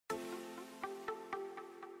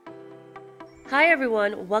Hi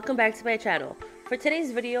everyone, welcome back to my channel. For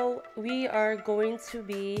today's video, we are going to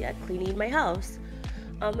be cleaning my house.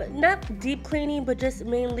 Not deep cleaning, but just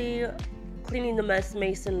mainly cleaning the mess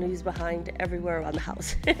Mason leaves behind everywhere around the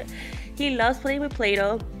house. He loves playing with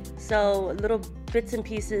Play-Doh, so little bits and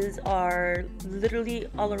pieces are literally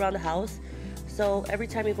all around the house. So every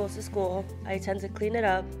time he goes to school, I tend to clean it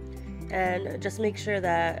up and just make sure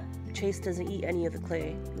that Chase doesn't eat any of the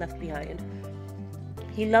clay left behind.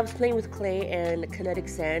 He loves playing with clay and kinetic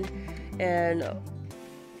sand, and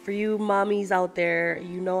for you mommies out there,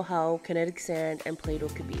 you know how kinetic sand and Play-Doh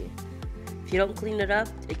could be. If you don't clean it up,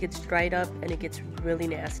 it gets dried up and it gets really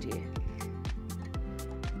nasty.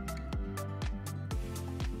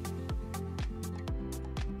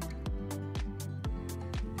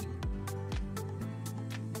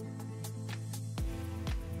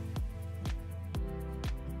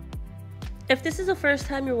 If this is the first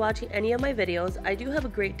time you're watching any of my videos, I do have a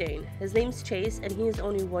Great Dane. His name's Chase and he is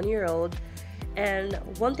only 1 year old. And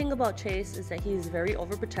one thing about Chase is that he is very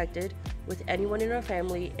overprotected with anyone in our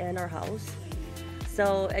family and our house.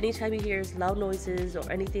 So anytime he hears loud noises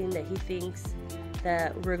or anything that he thinks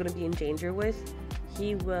that we're going to be in danger with,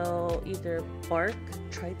 he will either bark,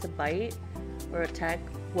 try to bite, or attack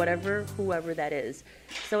whoever that is.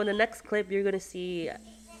 So in the next clip, you're going to see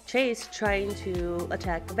Chase trying to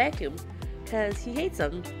attack the vacuum, because he hates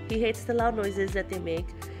them. He hates the loud noises that they make,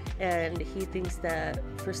 and he thinks that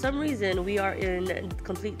for some reason we are in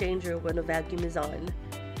complete danger when a vacuum is on.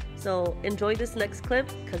 So enjoy this next clip,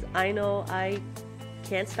 because I know I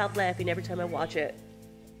can't stop laughing every time I watch it.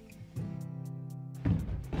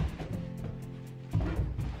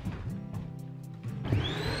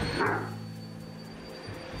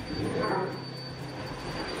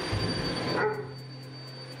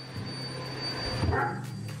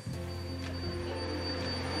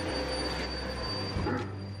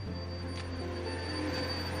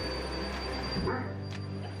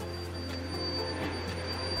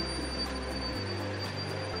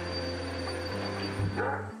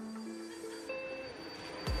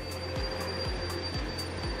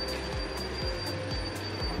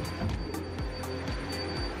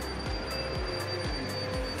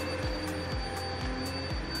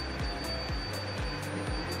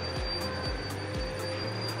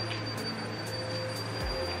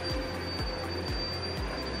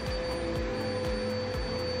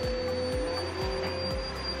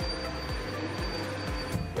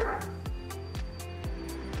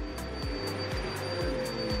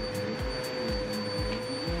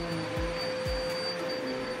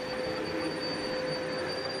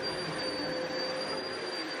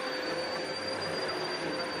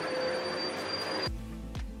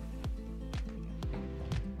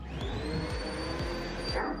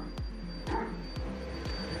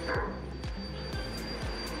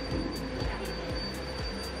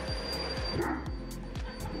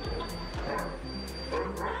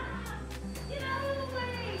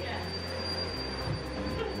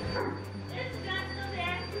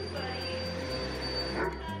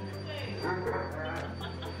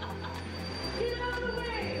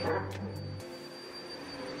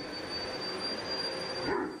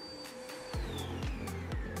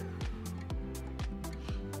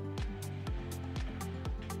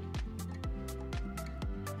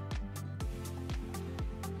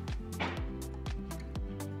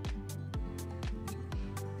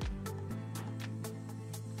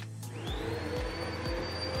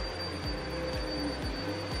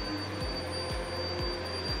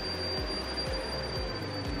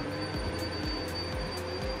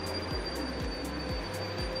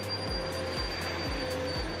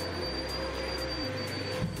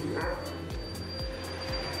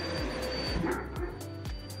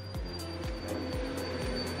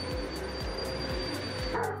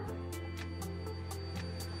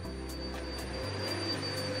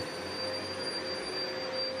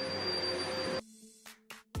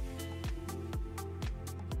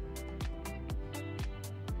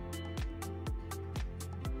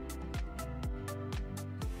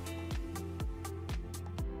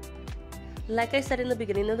 Like I said in the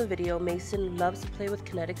beginning of the video, Mason loves to play with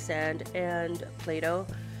kinetic sand and Play-Doh,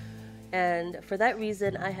 and for that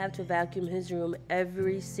reason I have to vacuum his room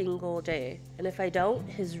every single day. And if I don't,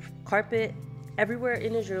 his carpet everywhere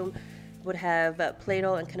in his room would have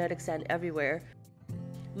Play-Doh and kinetic sand everywhere.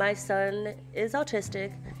 My son is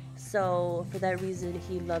autistic, so for that reason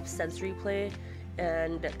he loves sensory play,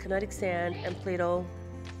 and kinetic sand and Play-Doh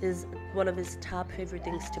is one of his top favorite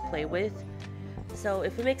things to play with. So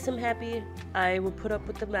if it makes him happy, I will put up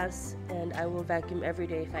with the mess and I will vacuum every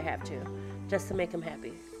day if I have to, just to make him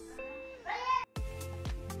happy.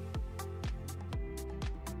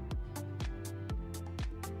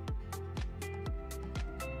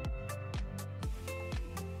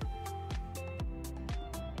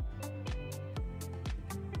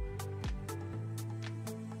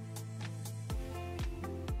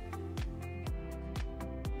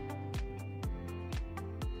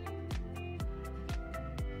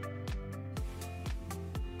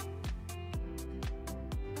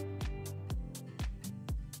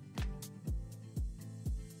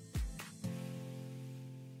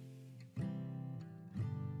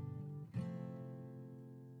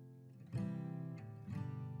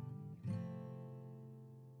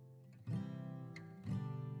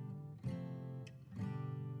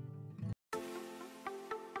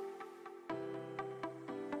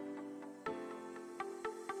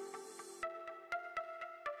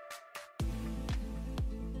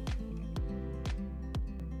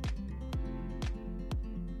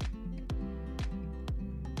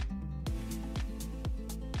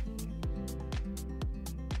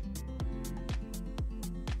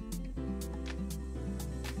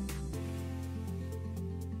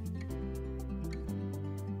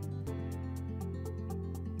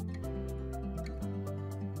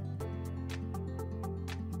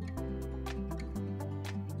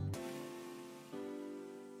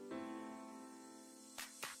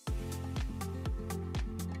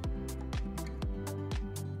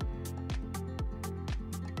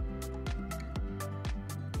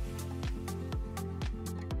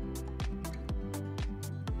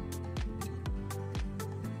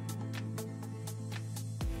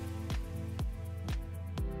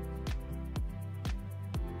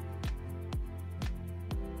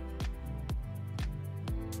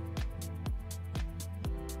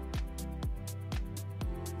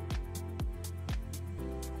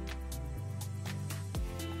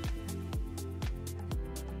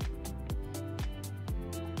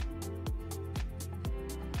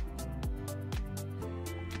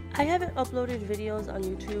 I haven't uploaded videos on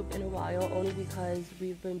YouTube in a while, only because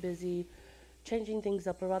we've been busy changing things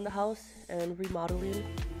up around the house and remodeling.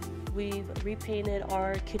 We've repainted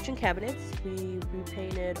our kitchen cabinets, we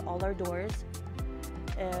repainted all our doors,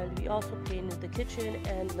 and we also painted the kitchen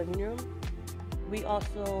and living room. We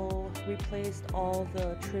also replaced all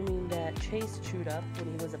the trimming that Chase chewed up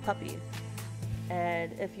when he was a puppy.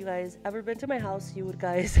 And if you guys ever been to my house, you would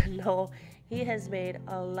guys know he has made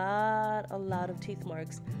a lot of teeth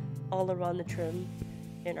marks all around the trim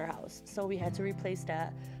in our house. So we had to replace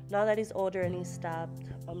that. Now that he's older and he stopped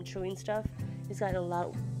chewing stuff, he's gotten a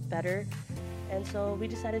lot better. And so we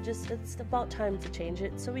decided it's about time to change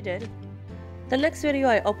it. So we did. The next video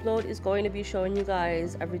I upload is going to be showing you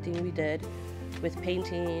guys everything we did with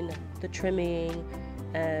painting, the trimming,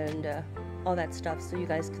 and all that stuff, so you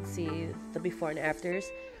guys can see the before and afters.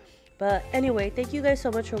 But anyway, thank you guys so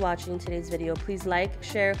much for watching today's video. Please like,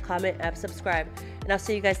 share, comment, and subscribe, and I'll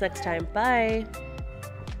see you guys next time. Bye.